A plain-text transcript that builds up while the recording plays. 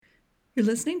You're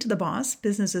listening to the Boss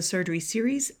Business of Surgery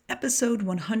series, episode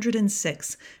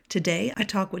 106. Today, I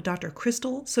talk with Dr.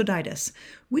 Krystal Sodaitis.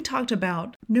 We talked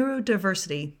about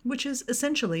neurodiversity, which is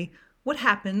essentially what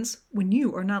happens when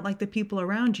you are not like the people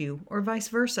around you, or vice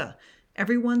versa.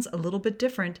 Everyone's a little bit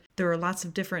different. There are lots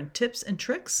of different tips and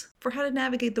tricks for how to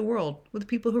navigate the world with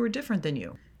people who are different than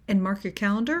you. And mark your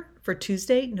calendar for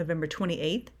Tuesday, November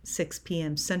 28th, 6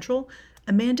 p.m. Central.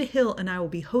 Amanda Hill and I will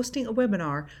be hosting a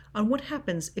webinar on what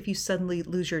happens if you suddenly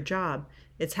lose your job.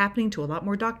 It's happening to a lot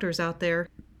more doctors out there.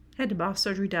 Head to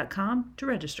bosssurgery.com to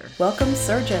register. Welcome,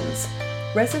 surgeons.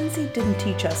 Residency didn't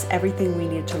teach us everything we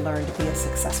needed to learn to be a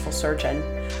successful surgeon.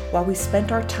 While we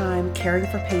spent our time caring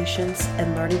for patients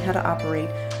and learning how to operate,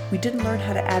 we didn't learn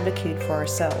how to advocate for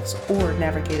ourselves or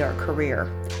navigate our career.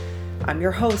 I'm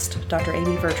your host, Dr.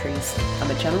 Amy Vertrees.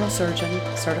 I'm a general surgeon,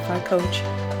 certified coach,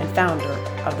 and founder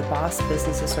of the Boss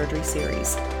Business of Surgery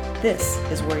series. This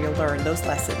is where you'll learn those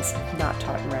lessons not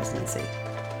taught in residency.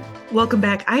 Welcome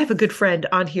back. I have a good friend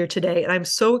on here today, and I'm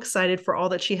so excited for all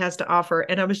that she has to offer.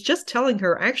 And I was just telling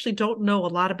her, I actually don't know a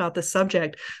lot about this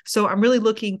subject. So I'm really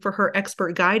looking for her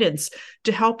expert guidance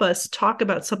to help us talk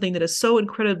about something that is so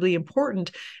incredibly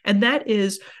important, and that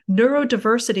is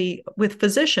neurodiversity with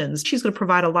physicians. She's going to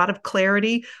provide a lot of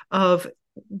clarity of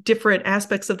different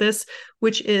aspects of this,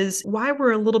 which is why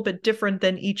we're a little bit different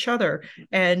than each other.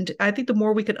 And I think the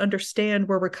more we can understand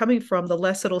where we're coming from, the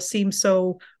less it'll seem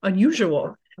so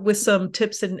unusual, with some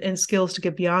tips and skills to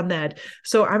get beyond that.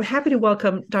 So I'm happy to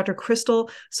welcome Dr.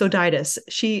 Krystal Sodaitis.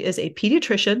 She is a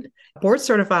pediatrician, board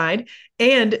certified,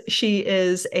 and she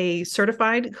is a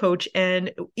certified coach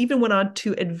and even went on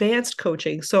to advanced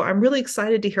coaching. So I'm really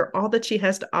excited to hear all that she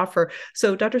has to offer.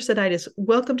 So Dr. Sodaitis,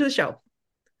 welcome to the show.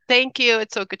 Thank you.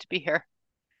 It's so good to be here.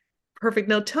 Perfect.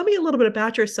 Now tell me a little bit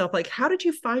about yourself. Like, how did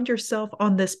you find yourself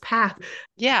on this path?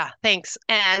 Yeah, thanks.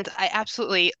 And I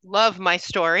absolutely love my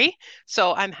story,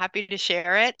 so I'm happy to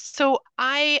share it. So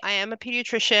I am a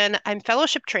pediatrician. I'm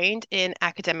fellowship trained in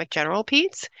academic general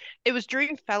peds. It was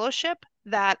during fellowship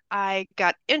that I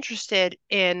got interested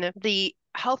in the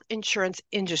health insurance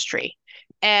industry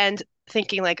and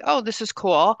thinking like, oh, this is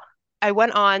cool. I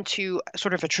went on to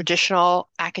sort of a traditional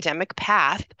academic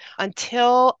path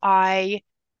until I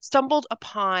stumbled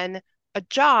upon a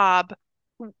job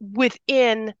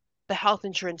within the health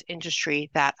insurance industry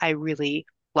that I really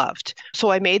loved. So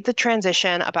I made the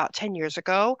transition about 10 years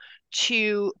ago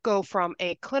to go from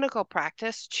a clinical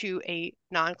practice to a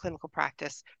non-clinical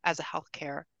practice as a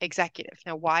healthcare executive.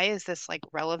 Now, why is this like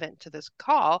relevant to this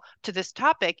call, to this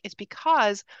topic? Is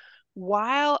because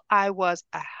while I was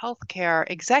a healthcare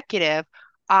executive,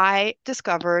 I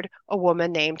discovered a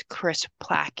woman named Chris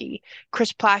Plackey.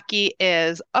 Chris Plackey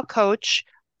is a coach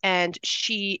and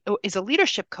she is a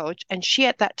leadership coach. And she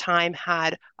at that time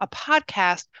had a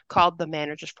podcast called The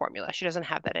Manager's Formula. She doesn't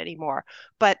have that anymore.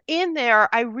 But in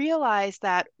there, I realized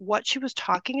that what she was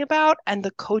talking about and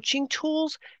the coaching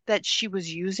tools that she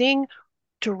was using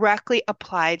directly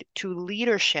applied to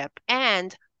leadership.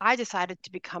 And I decided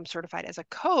to become certified as a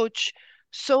coach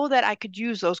so that I could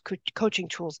use those coaching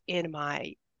tools in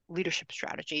my leadership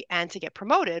strategy and to get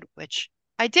promoted, which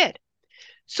I did.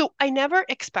 So I never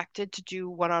expected to do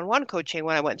one-on-one coaching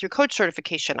when I went through coach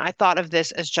certification. I thought of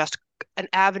this as just an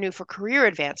avenue for career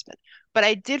advancement. But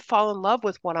I did fall in love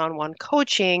with one-on-one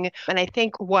coaching. And I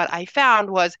think what I found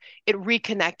was it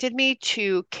reconnected me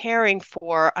to caring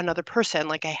for another person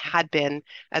like I had been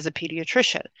as a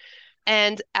pediatrician.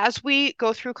 And as we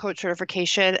go through coach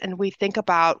certification and we think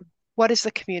about what is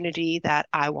the community that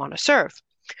I want to serve.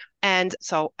 And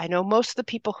so I know most of the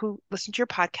people who listen to your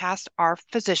podcast are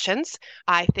physicians.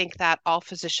 I think that all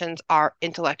physicians are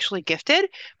intellectually gifted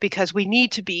because we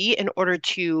need to be in order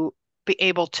to be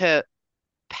able to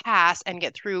pass and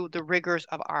get through the rigors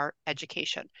of our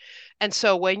education. And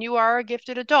so when you are a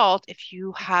gifted adult, if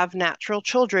you have natural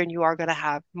children, you are going to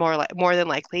have more than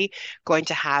likely going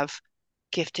to have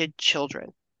gifted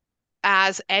children.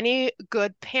 As any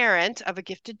good parent of a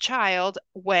gifted child,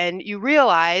 when you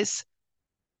realize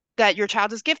that your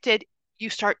child is gifted, you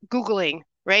start Googling,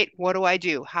 right? What do I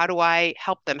do? How do I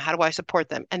help them? How do I support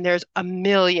them? And there's a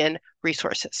million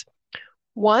resources.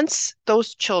 Once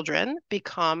those children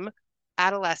become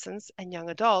adolescents and young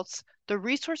adults, the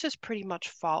resources pretty much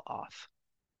fall off.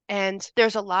 And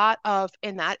there's a lot of,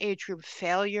 in that age group,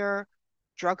 failure,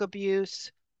 drug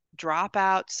abuse,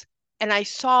 dropouts. And I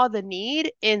saw the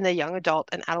need in the young adult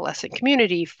and adolescent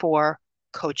community for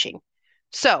coaching.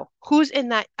 So who's in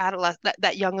that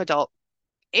young adult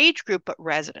age group, but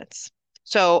residents?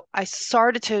 So I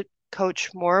started to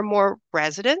coach more and more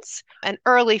residents and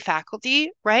early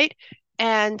faculty, right?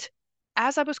 And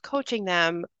as I was coaching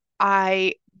them,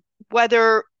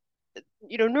 whether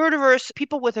neurodiverse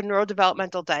people with a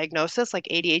neurodevelopmental diagnosis like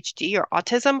ADHD or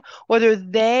autism, whether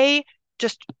they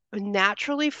just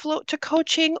naturally float to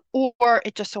coaching or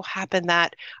it just so happened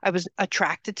that I was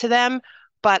attracted to them,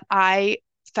 but I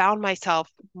found myself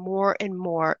more and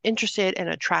more interested and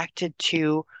attracted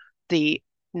to the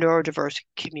neurodiverse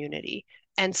community.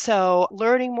 And so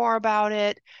learning more about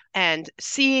it and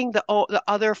seeing the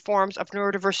other forms of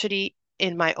neurodiversity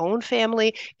in my own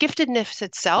family, giftedness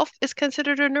itself is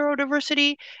considered a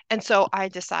neurodiversity. And so I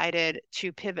decided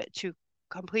to pivot to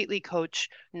completely coach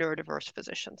neurodiverse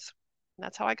physicians. And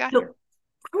that's how I got here. No,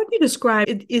 how would you describe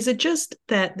it? Is it just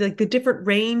that like the different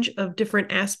range of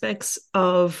different aspects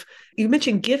of, you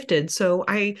mentioned gifted, so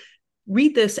I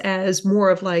read this as more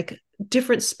of like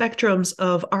different spectrums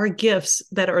of our gifts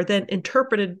that are then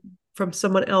interpreted from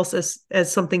someone else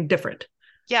as something different.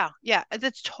 Yeah,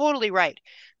 that's totally right.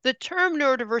 The term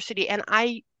neurodiversity, and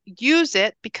I use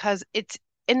it because it's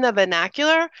in the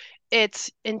vernacular,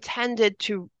 it's intended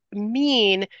to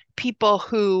mean people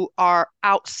who are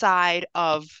outside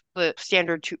of the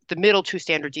middle two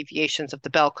standard deviations of the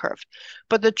bell curve.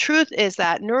 But the truth is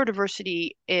that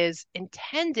neurodiversity is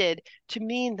intended to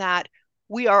mean that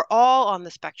we are all on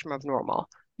the spectrum of normal.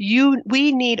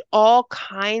 We need all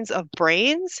kinds of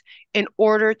brains in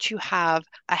order to have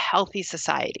a healthy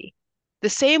society. The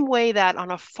same way that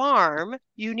on a farm,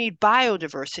 you need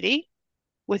biodiversity,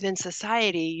 within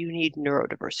society, you need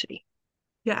neurodiversity.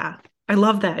 Yeah, I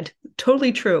love that.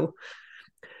 Totally true.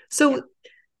 Yeah. So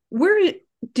where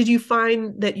did you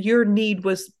find that your need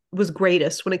was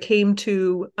greatest when it came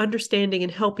to understanding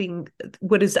and helping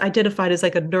what is identified as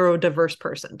like a neurodiverse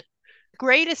person?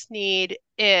 Greatest need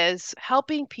is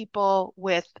helping people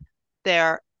with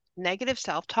their negative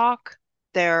self-talk,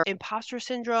 their imposter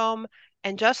syndrome,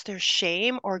 and just their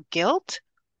shame or guilt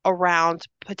around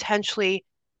potentially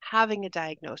having a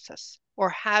diagnosis or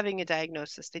having a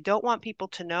diagnosis. They don't want people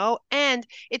to know. And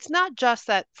it's not just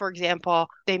that, for example,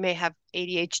 they may have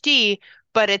ADHD,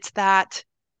 but it's that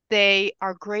they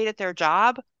are great at their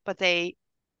job, but their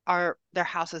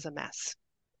house is a mess,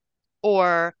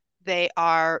 or they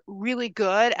are really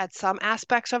good at some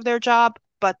aspects of their job,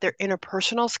 but their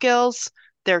interpersonal skills,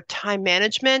 their time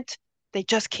management, they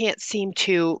just can't seem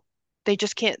to they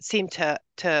just can't seem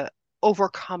to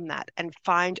overcome that and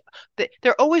find that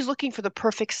they're always looking for the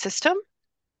perfect system.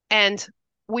 And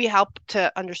we help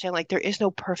to understand like there is no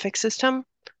perfect system.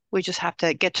 We just have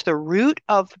to get to the root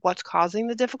of what's causing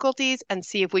the difficulties and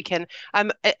see if we can.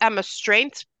 I'm a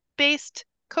strengths-based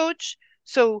coach,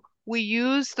 so we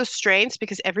use the strengths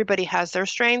because everybody has their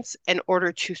strengths in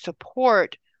order to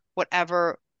support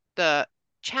whatever the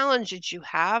challenges you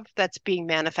have that's being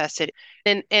manifested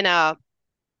in a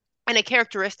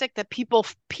characteristic that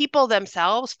people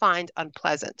themselves find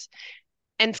unpleasant.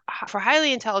 And for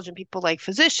highly intelligent people like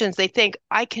physicians, they think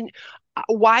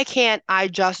why can't I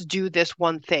just do this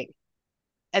one thing?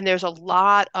 And there's a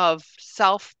lot of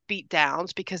self beat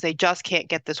downs because they just can't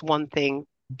get this one thing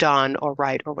done or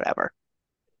right or whatever.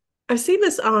 I've seen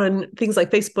this on things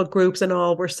like Facebook groups and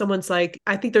all, where someone's like,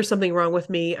 I think there's something wrong with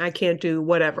me. I can't do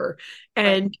whatever. Right.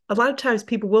 And a lot of times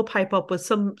people will pipe up with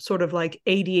some sort of like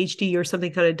ADHD or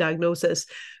something kind of diagnosis.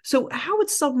 So, how would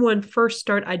someone first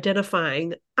start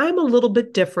identifying, I'm a little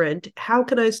bit different? How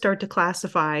can I start to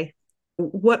classify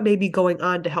what may be going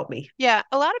on to help me? Yeah,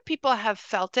 a lot of people have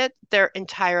felt it their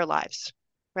entire lives,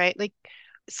 right? Like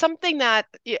something that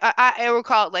I would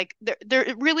call it like there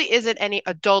really isn't any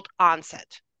adult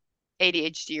onset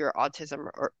ADHD or autism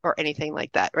or anything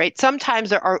like that, right? Sometimes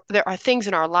there are things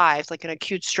in our lives, like an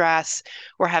acute stress,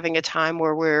 we're having a time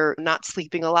where we're not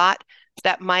sleeping a lot,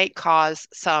 that might cause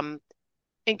some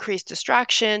increased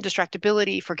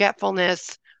distractibility,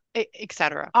 forgetfulness,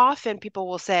 etc. Often people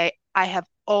will say, I have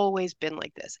always been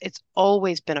like this. It's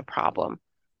always been a problem.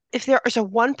 If there is a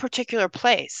one particular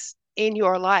place in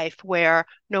your life where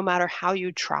no matter how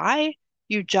you try,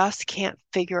 you just can't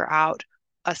figure out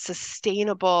a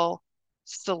sustainable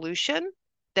solution,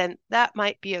 then that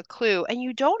might be a clue. And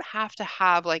you don't have to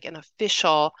have like an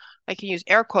official, I can use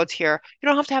air quotes here, you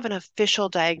don't have to have an official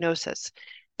diagnosis.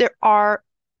 There are,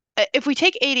 if we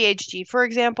take ADHD, for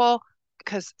example,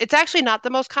 because it's actually not the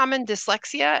most common,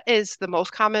 dyslexia is the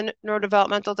most common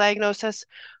neurodevelopmental diagnosis.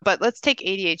 But let's take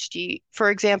ADHD,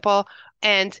 for example.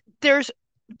 And there's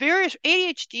various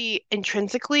ADHD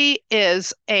intrinsically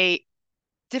is a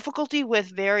difficulty with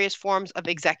various forms of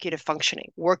executive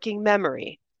functioning, working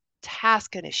memory,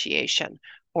 task initiation,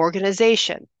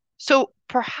 organization. So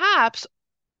perhaps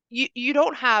you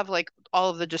don't have like all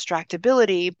of the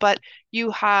distractibility, but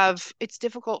it's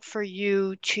difficult for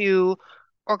you to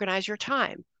organize your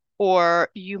time, or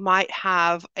you might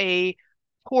have a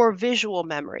poor visual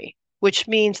memory. which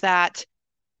means that,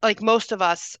 like most of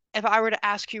us, if I were to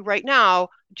ask you right now,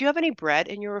 do you have any bread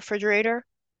in your refrigerator?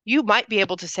 You might be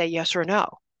able to say yes or no.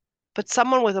 But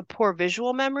someone with a poor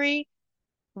visual memory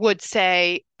would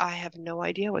say, I have no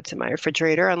idea what's in my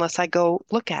refrigerator unless I go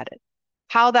look at it.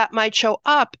 How that might show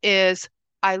up is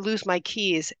I lose my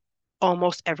keys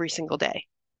almost every single day.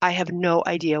 I have no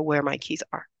idea where my keys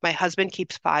are. My husband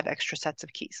keeps 5 extra sets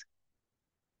of keys.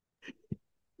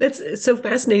 That's so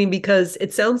fascinating because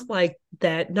it sounds like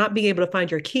that not being able to find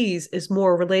your keys is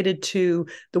more related to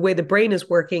the way the brain is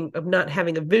working of not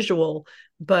having a visual.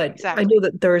 But I know Exactly.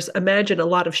 that imagine a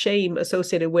lot of shame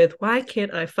associated with why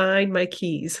can't I find my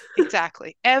keys?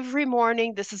 Exactly. Every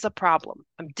morning, this is a problem.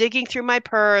 I'm digging through my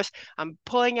purse. I'm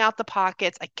pulling out the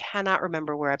pockets. I cannot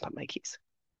remember where I put my keys.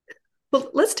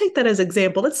 Well, let's take that as an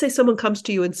example. Let's say someone comes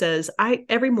to you and says, I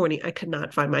every morning I could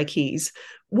not find my keys.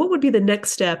 What would be the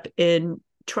next step in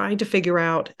trying to figure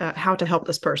out how to help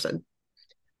this person?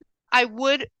 I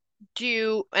would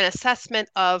do an assessment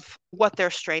of what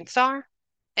their strengths are.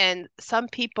 And some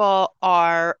people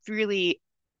are really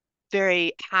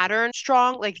very pattern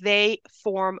strong, like they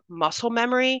form muscle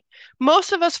memory.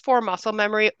 Most of us form muscle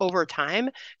memory over time.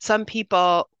 Some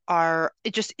people are,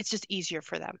 it's just easier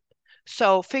for them.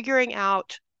 So figuring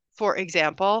out, for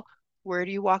example, where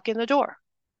do you walk in the door?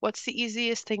 What's the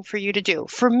easiest thing for you to do?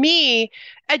 For me,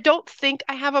 I don't think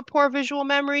I have a poor visual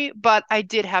memory, but I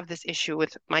did have this issue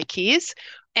with my keys.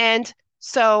 And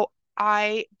so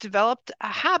I developed a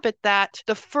habit that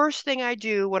the first thing I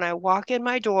do when I walk in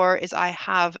my door is I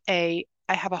have a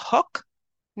hook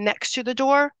next to the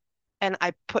door and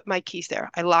I put my keys there.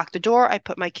 I lock the door, I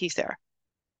put my keys there.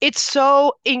 It's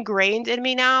so ingrained in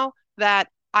me now that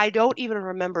I don't even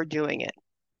remember doing it.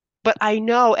 But I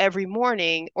know every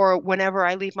morning or whenever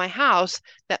I leave my house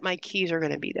that my keys are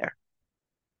going to be there.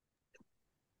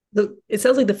 It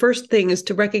sounds like the first thing is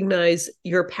to recognize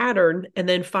your pattern and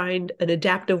then find an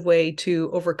adaptive way to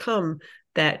overcome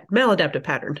that maladaptive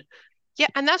pattern. Yeah,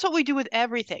 and that's what we do with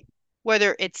everything,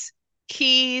 whether it's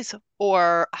keys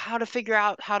or how to figure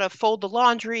out how to fold the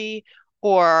laundry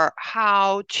or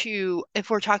how to, if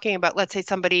we're talking about, let's say,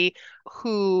 somebody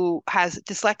who has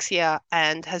dyslexia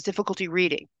and has difficulty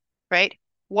reading, right?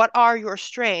 What are your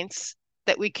strengths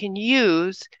that we can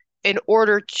use in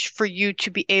order for you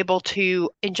to be able to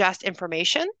ingest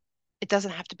information? It doesn't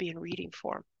have to be in reading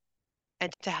form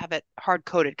and to have it hard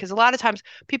coded. Because a lot of times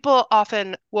people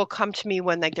often will come to me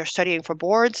when like they're studying for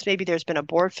boards. Maybe there's been a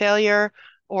board failure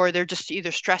or they're just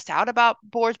either stressed out about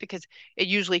boards because it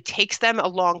usually takes them a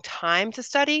long time to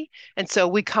study. And so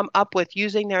we come up with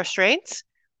using their strengths.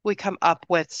 We come up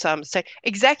with some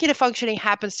executive functioning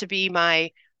happens to be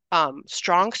my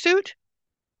strong suit.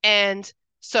 And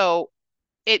so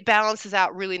it balances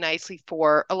out really nicely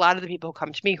for a lot of the people who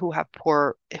come to me who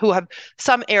have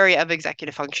some area of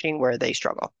executive functioning where they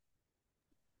struggle.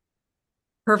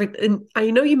 Perfect. And I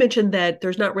know you mentioned that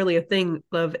there's not really a thing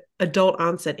of adult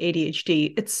onset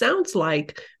ADHD. It sounds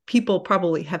like people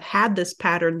probably have had this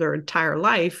pattern their entire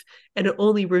life, and it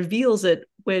only reveals it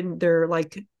when they're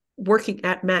like working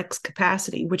at max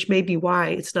capacity, which may be why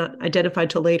it's not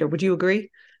identified till later. Would you agree?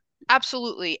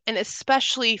 Absolutely. And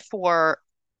especially for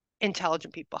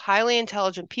intelligent people, highly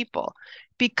intelligent people,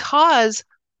 because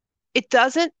it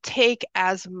doesn't take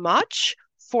as much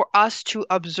for us to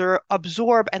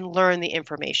absorb and learn the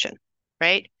information,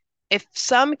 right? If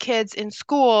some kids in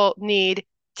school need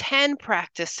 10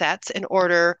 practice sets in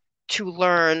order to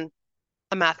learn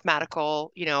a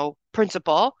mathematical,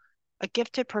 principle, a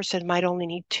gifted person might only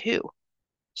need two.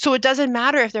 So it doesn't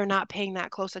matter if they're not paying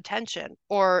that close attention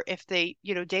or if they,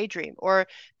 daydream or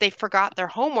they forgot their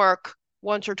homework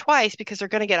once or twice because they're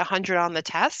going to get 100 on the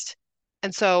test.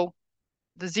 And so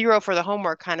the zero for the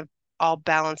homework kind of all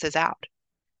balances out.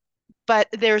 But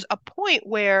there's a point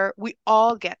where we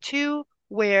all get to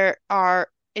where our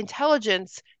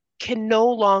intelligence can no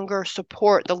longer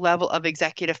support the level of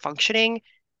executive functioning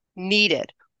needed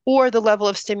or the level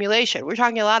of stimulation. We're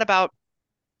talking a lot about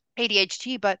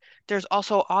ADHD, but there's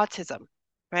also autism,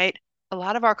 right? A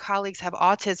lot of our colleagues have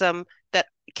autism that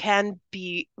can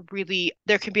be really,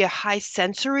 there can be a high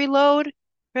sensory load,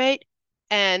 right?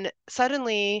 And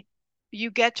suddenly you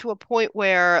get to a point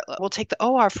where we'll take the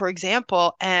OR, for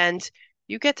example, and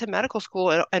you get to medical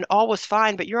school and all was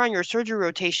fine, but you're on your surgery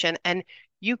rotation and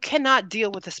you cannot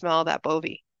deal with the smell of that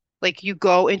bovie. Like you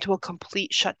go into a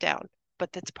complete shutdown,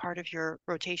 but that's part of your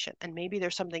rotation. And maybe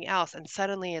there's something else. And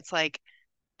suddenly it's like,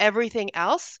 everything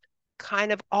else,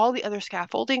 kind of all the other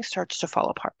scaffolding starts to fall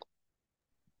apart.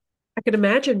 I can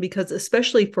imagine because,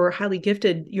 especially for highly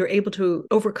gifted, you're able to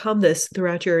overcome this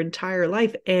throughout your entire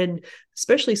life. And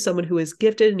especially someone who is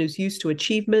gifted and who's used to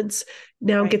achievements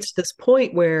now Right. gets to this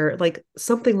point where, like,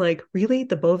 something like, really,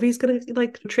 the Bovie's going to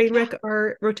like train Yeah. wreck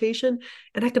our rotation.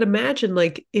 And I can imagine,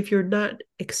 like, if you're not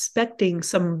expecting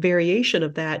some variation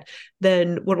of that,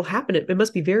 then what'll happen? It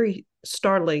must be very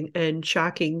startling and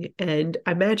shocking. And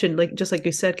I imagine, like, just like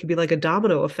you said, could be like a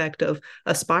domino effect of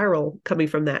a spiral coming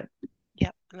from that.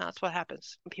 Yep. And that's what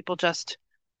happens. People just,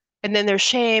 and then there's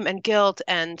shame and guilt,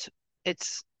 and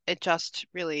it just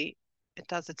really,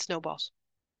 it snowballs.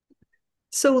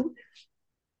 So,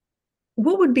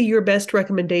 what would be your best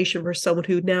recommendation for someone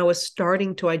who now is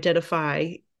starting to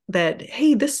identify that,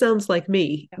 hey, this sounds like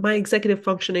me, Yeah. my executive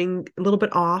functioning a little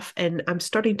bit off, and I'm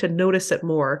starting to notice it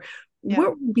more? Yeah.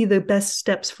 What would be the best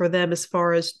steps for them as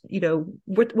far as,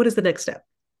 what is the next step?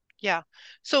 Yeah.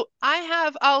 So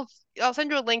I'll send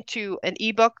you a link to an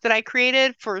ebook that I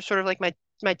created for sort of like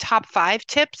my top 5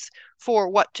 tips for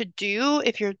what to do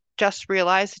if you're just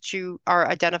realize that you are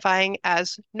identifying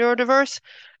as neurodiverse.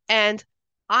 And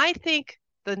I think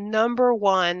the number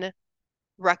one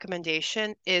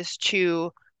recommendation is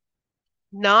to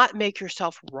not make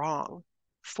yourself wrong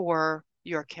for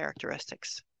your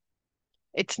characteristics.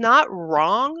 It's not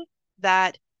wrong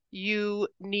that you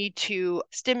need to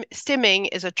stimming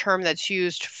is a term that's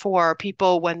used for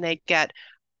people when they get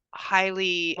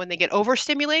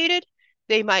overstimulated.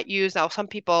 They might use now some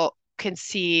people can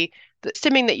see the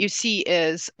stimming that you see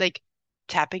is like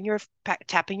tapping your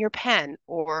pen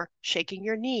or shaking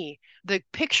your knee. The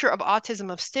picture of autism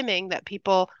of stimming that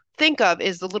people think of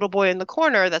is the little boy in the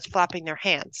corner that's flapping their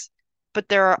hands. But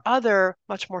there are other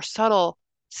much more subtle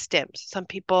stims. Some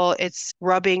people it's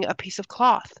rubbing a piece of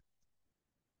cloth.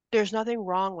 There's nothing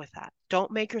wrong with that.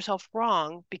 Don't make yourself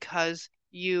wrong because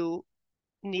you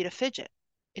need a fidget.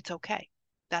 It's okay.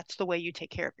 That's the way you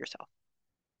take care of yourself.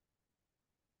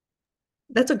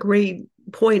 That's a great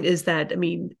point, is that, I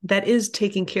mean, that is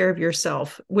taking care of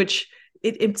yourself, which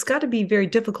it's got to be very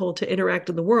difficult to interact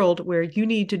in the world where you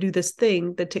need to do this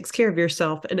thing that takes care of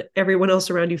yourself and everyone else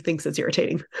around you thinks it's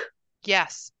irritating.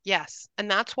 Yes, yes.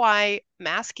 And that's why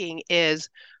masking is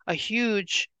a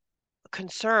huge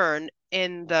concern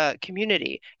in the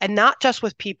community and not just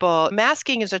with people.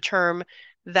 Masking is a term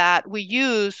that we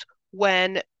use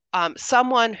when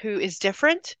someone who is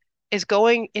different is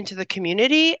going into the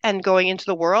community and going into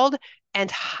the world and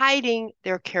hiding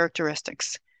their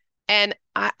characteristics. And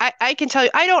I can tell you,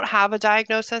 I don't have a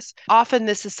diagnosis. Often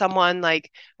this is someone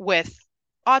like with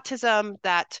autism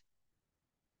that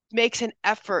makes an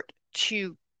effort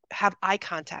to have eye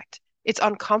contact. It's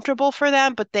uncomfortable for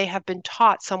them, but they have been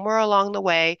taught somewhere along the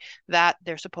way that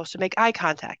they're supposed to make eye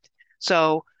contact.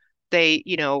 So they,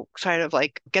 kind of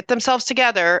like get themselves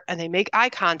together and they make eye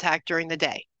contact during the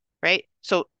day, right?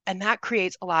 So, and that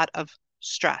creates a lot of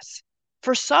stress.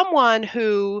 For someone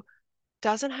who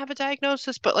doesn't have a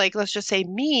diagnosis, but like, let's just say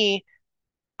me,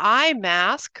 I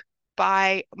mask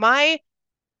by my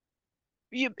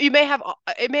you may have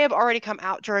it may have already come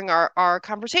out during our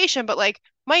conversation, but like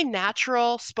my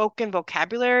natural spoken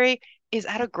vocabulary is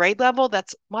at a grade level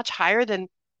that's much higher than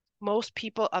most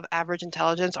people of average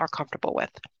intelligence are comfortable with.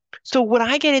 So when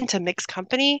I get into mixed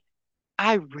company,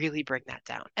 I really bring that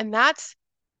down. And that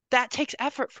takes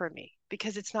effort for me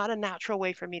because it's not a natural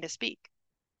way for me to speak.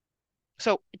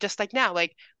 So just like now,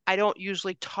 like I don't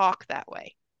usually talk that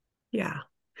way. Yeah.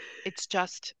 It's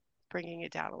just bringing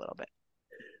it down a little bit.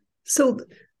 So,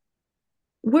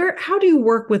 how do you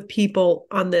work with people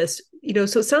on this?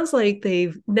 So it sounds like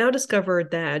they've now discovered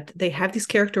that they have these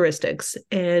characteristics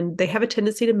and they have a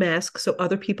tendency to mask so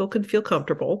other people can feel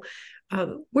comfortable.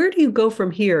 Where do you go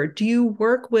from here? Do you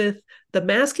work with the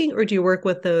masking, or do you work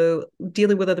with the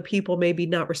dealing with other people maybe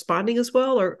not responding as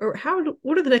well, or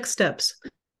what are the next steps?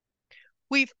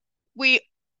 We've we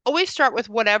always start with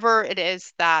whatever it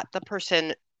is that the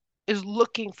person is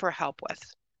looking for help with.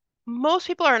 Most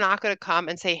people are not going to come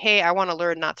and say, "Hey, I want to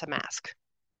learn not to mask,"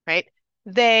 right?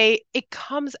 It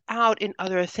comes out in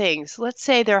other things. Let's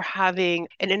say they're having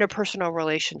an interpersonal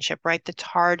relationship, right? That's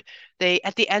hard.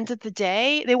 At the end of the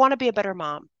day, they want to be a better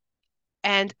mom.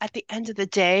 And at the end of the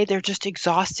day, they're just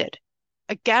exhausted.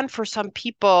 Again, for some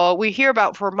people, we hear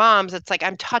about for moms, it's like,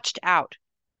 I'm touched out.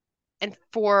 And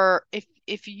for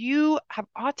if you have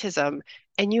autism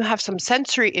and you have some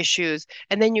sensory issues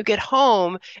and then you get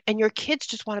home and your kids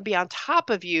just want to be on top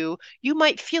of you, you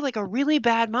might feel like a really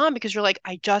bad mom because you're like,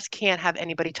 I just can't have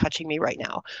anybody touching me right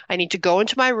now. I need to go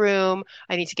into my room,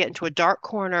 I need to get into a dark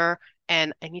corner,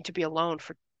 and I need to be alone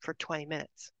for 20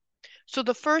 minutes. So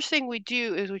the first thing we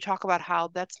do is we talk about how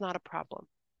that's not a problem,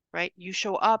 right? You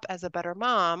show up as a better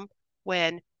mom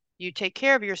when you take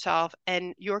care of yourself,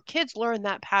 and your kids learn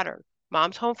that pattern.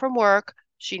 Mom's home from work,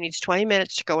 she needs 20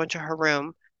 minutes to go into her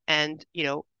room and,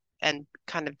 and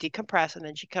kind of decompress, and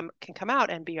then she can come out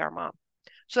and be our mom.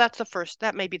 So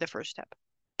that may be the first step.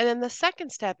 And then the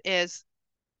second step is,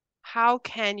 how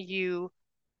can you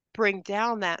bring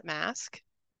down that mask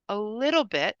a little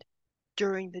bit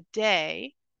during the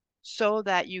day so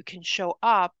that you can show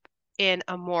up in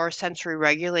a more sensory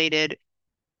regulated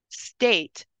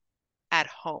state at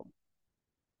home?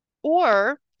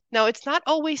 Or, now it's not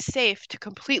always safe to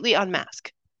completely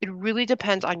unmask. It really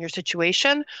depends on your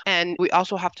situation. And we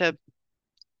also have to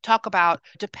talk about,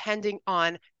 depending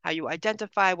on how you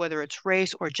identify, whether it's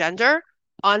race or gender,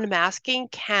 unmasking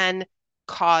can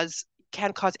cause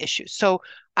issues. So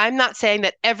I'm not saying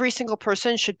that every single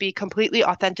person should be completely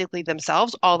authentically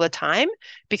themselves all the time,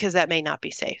 because that may not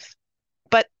be safe.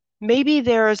 But maybe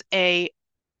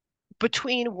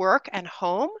between work and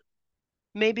home,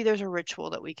 maybe there's a ritual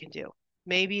that we can do.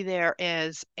 Maybe there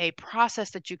is a process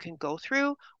that you can go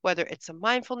through, whether it's a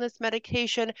mindfulness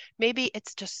meditation, maybe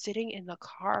it's just sitting in the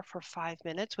car for 5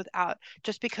 minutes without,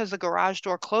 just because the garage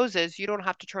door closes, you don't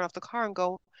have to turn off the car and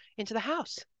go into the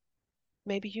house.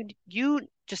 Maybe you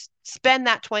just spend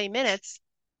that 20 minutes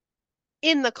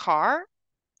in the car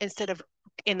instead of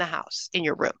in the house, in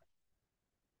your room.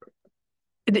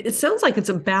 It sounds like it's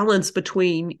a balance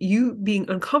between you being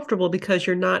uncomfortable because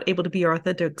you're not able to be your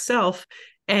authentic self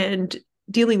and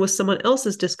dealing with someone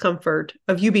else's discomfort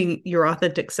of you being your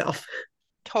authentic self.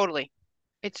 Totally.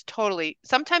 It's totally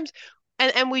sometimes,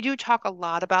 and we do talk a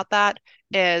lot about that,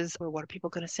 is, well, what are people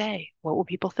going to say? What will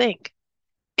people think?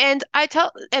 And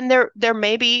there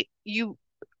may be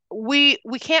we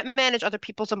can't manage other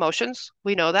people's emotions.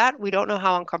 We know that. We don't know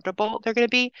how uncomfortable they're going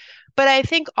to be. But I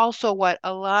think also what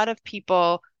a lot of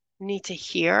people need to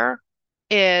hear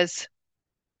is,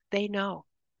 they know,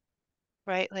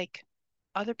 right? Like,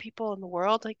 other people in the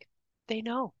world, like, they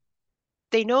know.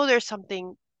 They know there's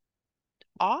something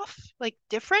off, like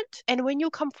different. And when you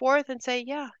come forth and say,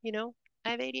 yeah, I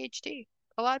have ADHD,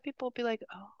 a lot of people will be like,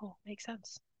 oh, makes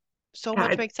sense. So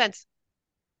much I, makes sense.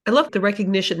 I love the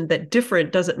recognition that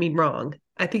different doesn't mean wrong.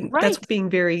 I think that's Right. being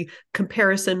very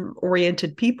comparison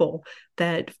oriented people,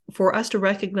 that for us to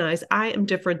recognize I am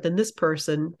different than this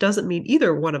person doesn't mean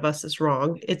either one of us is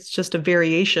wrong. It's just a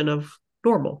variation of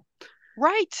normal.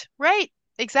 Right. Right.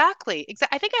 Exactly.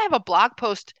 I think I have a blog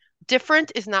post,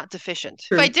 different is not deficient.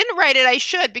 If I True. didn't write it, I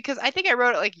should, because I think I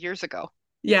wrote it like years ago.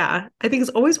 Yeah, I think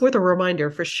it's always worth a reminder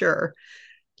for sure.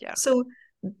 Yeah. So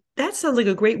that sounds like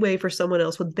a great way for someone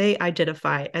else when they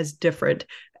identify as different.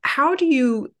 How do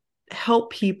you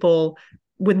help people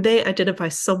when they identify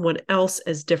someone else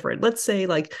as different? Let's say,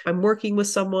 like, I'm working with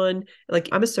someone, like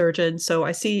I'm a surgeon, so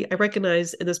I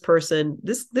recognize in this person,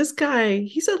 this guy,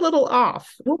 he's a little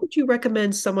off. What would you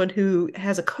recommend someone who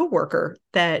has a coworker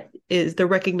that they're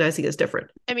recognizing as different?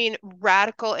 I mean,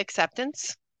 radical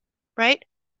acceptance, right?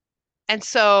 And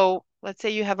so let's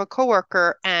say you have a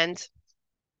coworker and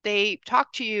they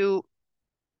talk to you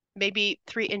maybe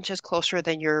 3 inches closer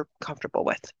than you're comfortable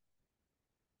with.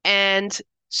 And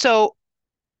so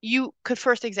you could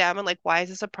first examine, like, why is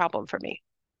this a problem for me?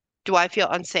 Do I feel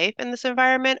unsafe in this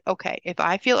environment? Okay, if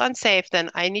I feel unsafe,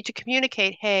 then I need to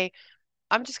communicate, hey,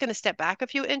 I'm just going to step back a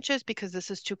few inches because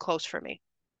this is too close for me.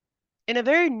 In a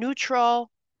very neutral,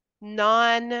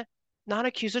 non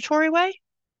non-accusatory way,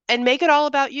 and make it all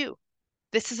about you.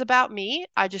 This is about me.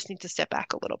 I just need to step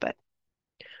back a little bit.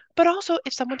 But also,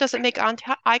 if someone doesn't make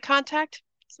eye contact,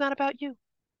 it's not about you.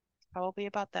 It's probably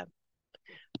about them.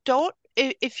 Don't,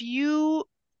 if you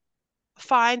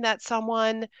find that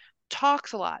someone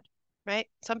talks a lot, right?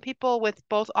 Some people with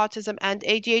both autism and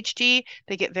ADHD,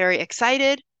 they get very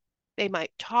excited. They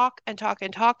might talk and talk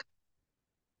and talk.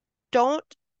 Don't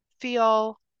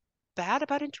feel bad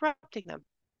about interrupting them.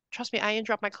 Trust me, I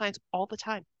interrupt my clients all the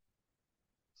time.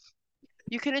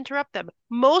 You can interrupt them.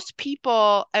 Most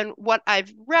people, and what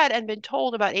I've read and been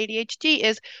told about ADHD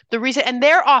is the reason, and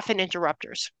they're often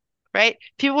interrupters, right?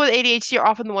 People with ADHD are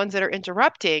often the ones that are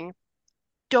interrupting.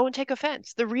 Don't take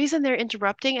offense. The reason they're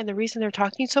interrupting and the reason they're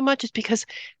talking so much is because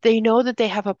they know that they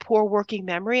have a poor working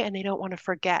memory and they don't want to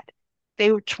forget.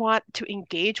 They want to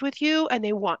engage with you and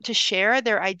they want to share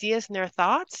their ideas and their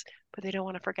thoughts, but they don't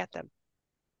want to forget them.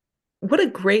 What a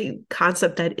great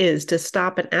concept that is, to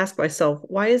stop and ask myself,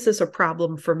 why is this a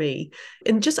problem for me?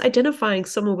 And just identifying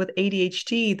someone with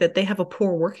ADHD, that they have a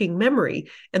poor working memory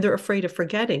and they're afraid of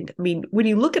forgetting. I mean, when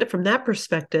you look at it from that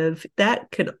perspective, that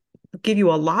can give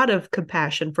you a lot of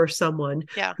compassion for someone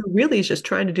Yeah. who really is just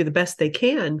trying to do the best they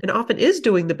can and often is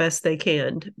doing the best they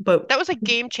can. But That was a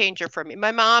game changer for me.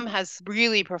 My mom has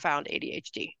really profound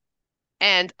ADHD.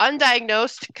 and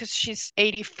undiagnosed because she's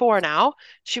 84 now.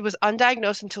 She was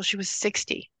undiagnosed until she was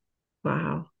 60.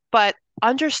 Wow. But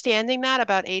understanding that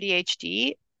about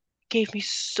ADHD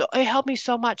it helped me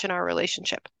so much in our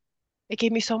relationship. It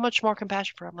gave me so much more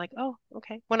compassion for her. I'm like, oh,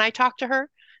 okay. When I talk to her,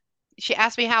 she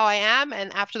asked me how I am,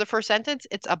 and after the first sentence,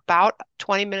 it's about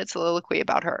 20 minutes soliloquy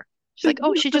about her. She's like,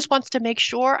 oh, she just wants to make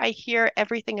sure I hear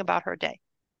everything about her day.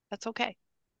 That's okay.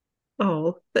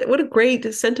 Oh, what a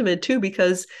great sentiment too,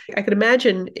 because I can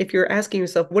imagine if you're asking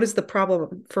yourself, what is the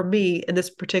problem for me in this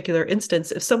particular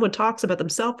instance? If someone talks about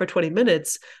themselves for 20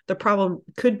 minutes, the problem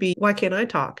could be, why can't I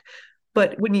talk?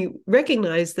 But when you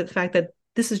recognize the fact that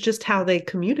this is just how they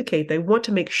communicate, they want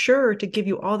to make sure to give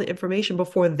you all the information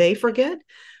before they forget,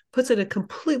 puts it in a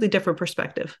completely different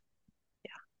perspective.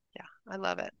 Yeah, yeah, I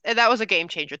love it. And that was a game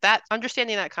changer. That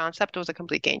understanding that concept was a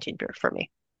complete game changer for me.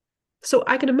 So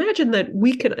I can imagine that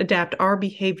we can adapt our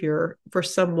behavior for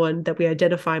someone that we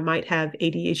identify might have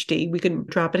ADHD. We can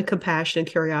drop into compassion and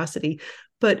curiosity.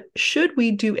 But should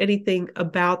we do anything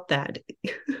about that?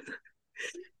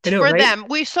 I know, For right? them,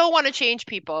 we so want to change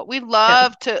people. We Yeah.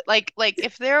 love to like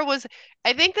if there was,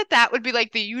 I think that would be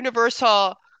like the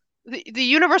universal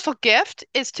gift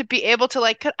is to be able to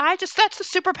like, could I just, that's the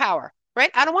superpower, right?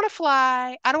 I don't want to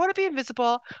fly. I don't want to be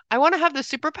invisible. I want to have the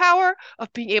superpower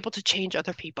of being able to change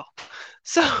other people.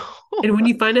 So And when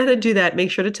you find out how to do that, make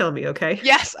sure to tell me, okay?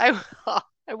 yes, I will.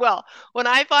 I will. When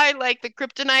I find like the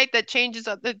kryptonite that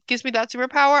that gives me that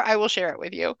superpower, I will share it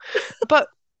with you.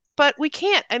 But we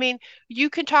can't. I mean,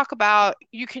 you can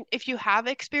if you have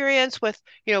experience with,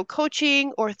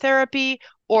 coaching or therapy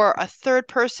or a third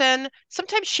person,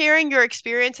 sometimes sharing your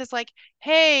experience is like,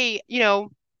 hey,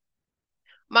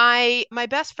 my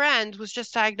best friend was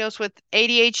just diagnosed with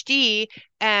ADHD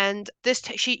and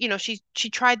she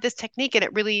tried this technique and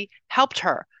it really helped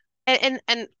her. I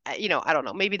don't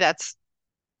know, maybe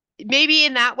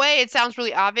in that way it sounds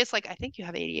really obvious, like I think you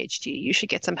have ADHD, you should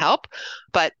get some help,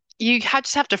 but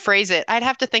just have to phrase it. I'd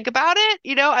have to think about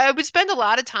it. I would spend a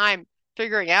lot of time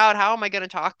figuring out how am I going to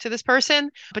talk to this person,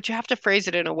 but you have to phrase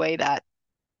it in a way that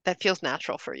feels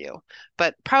natural for you.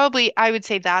 But probably I would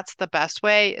say that's the best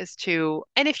way is to,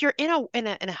 and if you're in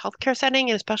a healthcare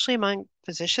setting, and especially among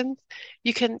physicians,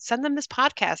 you can send them this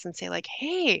podcast and say like,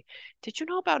 "Hey, did you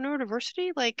know about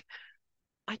neurodiversity? Like,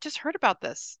 I just heard about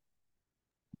this."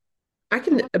 I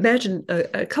can imagine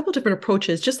a couple different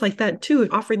approaches just like that too,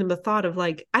 offering them the thought of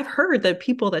like, I've heard that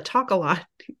people that talk a lot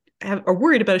are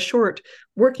worried about a short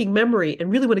working memory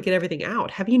and really want to get everything out.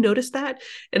 Have you noticed that?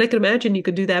 And I can imagine you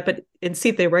could do that, but and see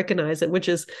if they recognize it, which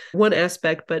is one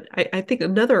aspect. But I think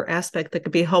another aspect that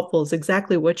could be helpful is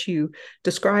exactly what you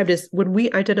described is when we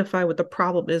identify what the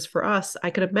problem is for us,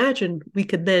 I can imagine we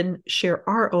could then share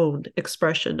our own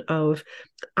expression of,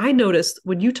 I noticed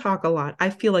when you talk a lot, I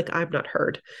feel like I'm not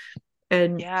heard.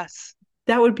 And Yes.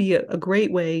 that would be a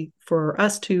great way for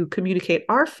us to communicate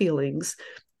our feelings.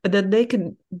 And then they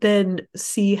can then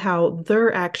see how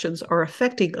their actions are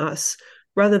affecting us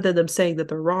rather than them saying that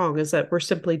they're wrong, is that we're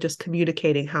simply just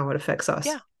communicating how it affects us.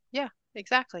 Yeah. Yeah.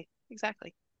 Exactly.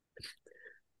 Exactly.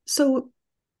 So,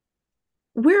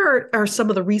 where are some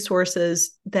of the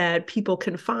resources that people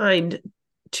can find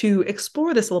to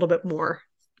explore this a little bit more?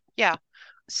 Yeah.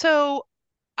 So,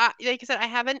 like I said, I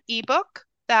have an ebook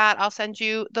that I'll send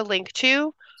you the link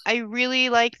to. I really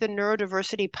like the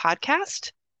Neurodiversity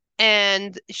podcast,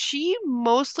 and she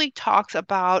mostly talks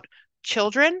about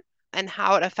children and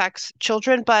how it affects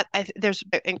children, but there's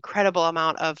an incredible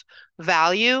amount of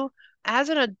value. As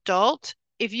an adult,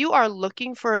 if you are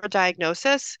looking for a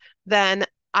diagnosis, then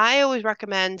I always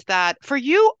recommend that for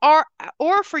you or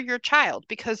for your child,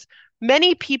 because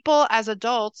many people as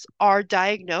adults are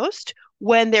diagnosed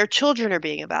when their children are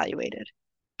being evaluated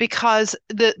because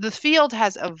the field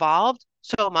has evolved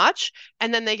so much,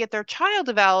 and then they get their child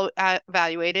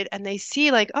evaluated and they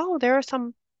see like, oh, there are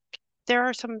some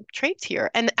traits here.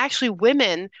 And actually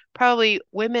women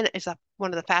is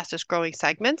one of the fastest growing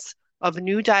segments of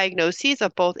new diagnoses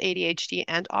of both ADHD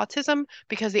and autism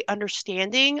because the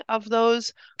understanding of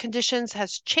those conditions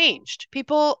has changed.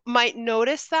 People might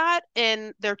notice that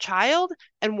in their child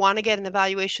and want to get an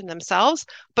evaluation themselves,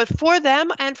 but for them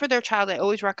and for their child, I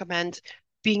always recommend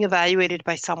being evaluated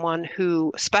by someone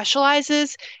who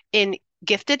specializes in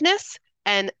giftedness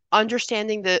and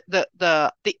understanding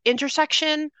the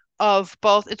intersection of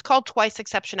both. It's called twice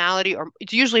exceptionality, or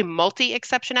it's usually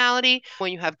multi-exceptionality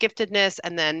when you have giftedness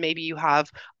and then maybe you have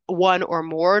one or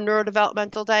more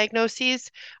neurodevelopmental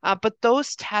diagnoses. But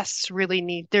those tests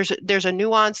really there's a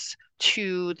nuance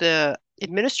to the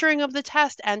administering of the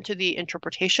test and to the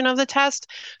interpretation of the test.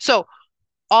 So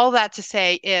all that to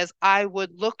say is I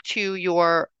would look to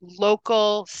your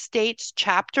local state's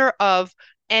chapter of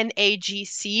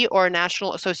NAGC, or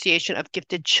National Association of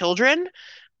Gifted Children.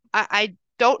 I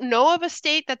don't know of a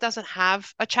state that doesn't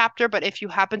have a chapter, but if you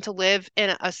happen to live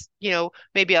in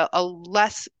maybe a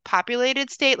less populated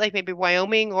state, like maybe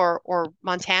Wyoming or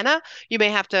Montana, you may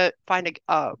have to find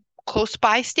a close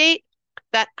by state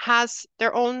that has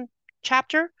their own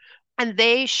chapter, and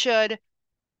they should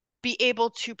be able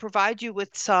to provide you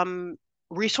with some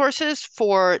resources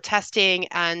for testing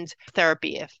and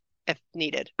therapy if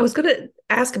needed. I was going to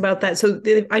ask about that. So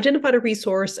they've identified a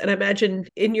resource, and I imagine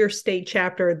in your state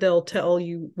chapter, they'll tell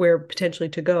you where potentially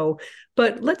to go.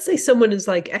 But let's say someone is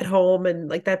like at home and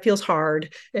like that feels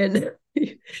hard, and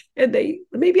they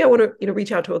maybe I want to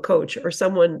reach out to a coach or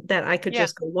someone that I could Yeah.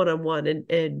 just go one-on-one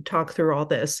and talk through all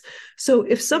this. So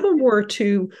if someone were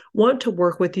to want to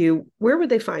work with you, where would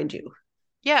they find you?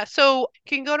 Yeah, so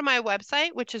you can go to my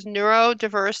website, which is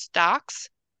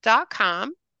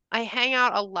neurodiversedocs.com. I hang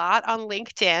out a lot on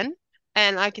LinkedIn,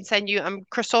 and I'm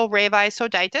Krystal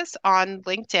Sodaitis on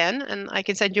LinkedIn, and I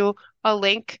can send you a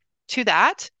link to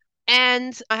that.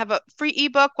 And I have a free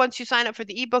ebook. Once you sign up for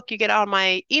the ebook, you get on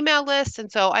my email list.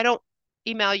 And so I don't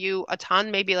email you a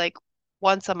ton, maybe like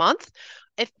once a month.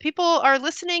 If people are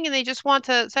listening and they just want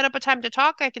to set up a time to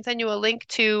talk, I can send you a link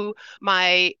to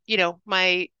I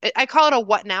call it a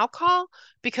what now call,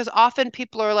 because often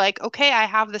people are like, okay, I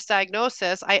have this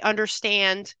diagnosis. I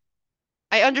understand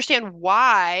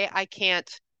why I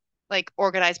can't like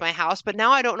organize my house, but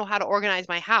now I don't know how to organize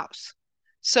my house.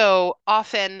 So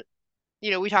often,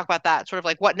 we talk about that sort of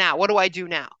like, what now? What do I do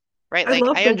now? Right? I Like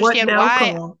love I the what understand now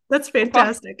why. call. That's Well,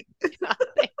 fantastic. yeah,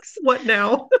 thanks. What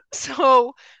now?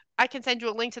 So I can send you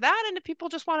a link to that. And if people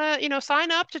just want to,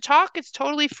 sign up to talk, it's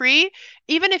totally free.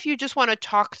 Even if you just want to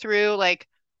talk through, like,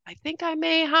 I think I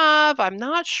may have, I'm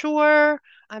not sure.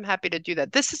 I'm happy to do that.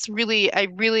 I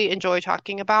really enjoy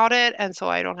talking about it. And so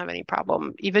I don't have any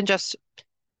problem. Even just,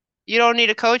 you don't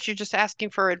need a coach, you're just asking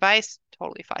for advice,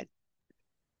 totally fine.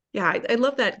 Yeah, I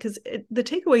love that because the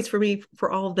takeaways for me for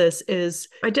all of this is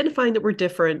identifying that we're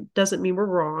different doesn't mean we're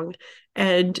wrong,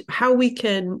 and how we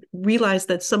can realize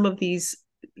that some of these,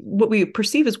 what we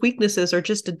perceive as weaknesses, are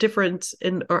just a difference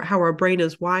in how our brain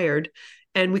is wired,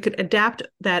 and we can adapt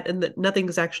that, and that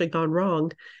nothing's actually gone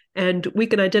wrong. And we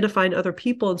can identify in other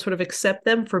people and sort of accept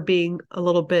them for being a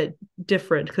little bit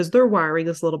different because their wiring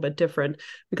is a little bit different.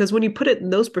 Because when you put it in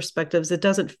those perspectives, it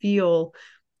doesn't feel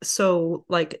so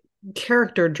like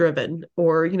character driven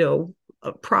or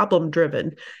problem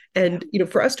driven. Yeah. And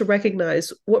for us to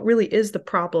recognize what really is the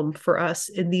problem for us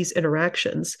in these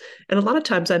interactions. And a lot of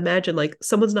times I imagine like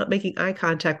someone's not making eye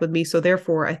contact with me, so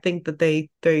therefore I think that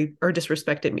they are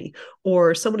disrespecting me,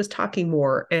 or someone is talking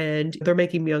more and they're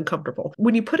making me uncomfortable.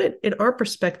 When you put it in our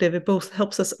perspective, it both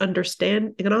helps us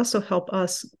understand, it can also help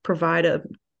us provide a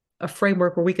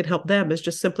framework where we can help them, is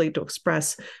just simply to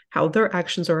express how their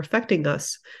actions are affecting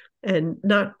us, and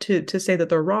not to say that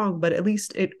they're wrong, but at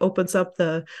least it opens up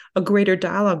a greater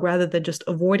dialogue rather than just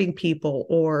avoiding people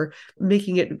or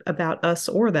making it about us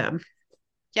or them.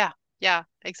 Yeah. Yeah.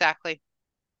 Exactly.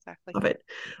 Exactly. Love it.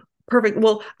 Perfect.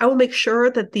 Well, I will make sure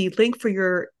that the link for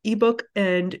your ebook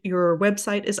and your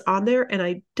website is on there. And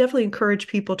I definitely encourage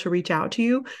people to reach out to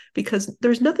you, because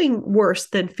there's nothing worse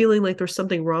than feeling like there's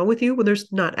something wrong with you when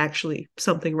there's not actually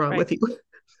something wrong Right. with you.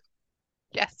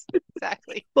 Yes,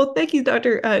 exactly. Well, thank you,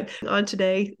 Dr. On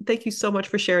today. Thank you so much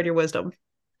for sharing your wisdom.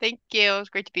 Thank you. It was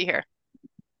great to be here.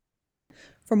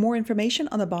 For more information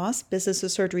on the Boss Business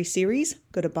of Surgery series,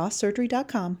 go to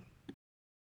bosssurgery.com.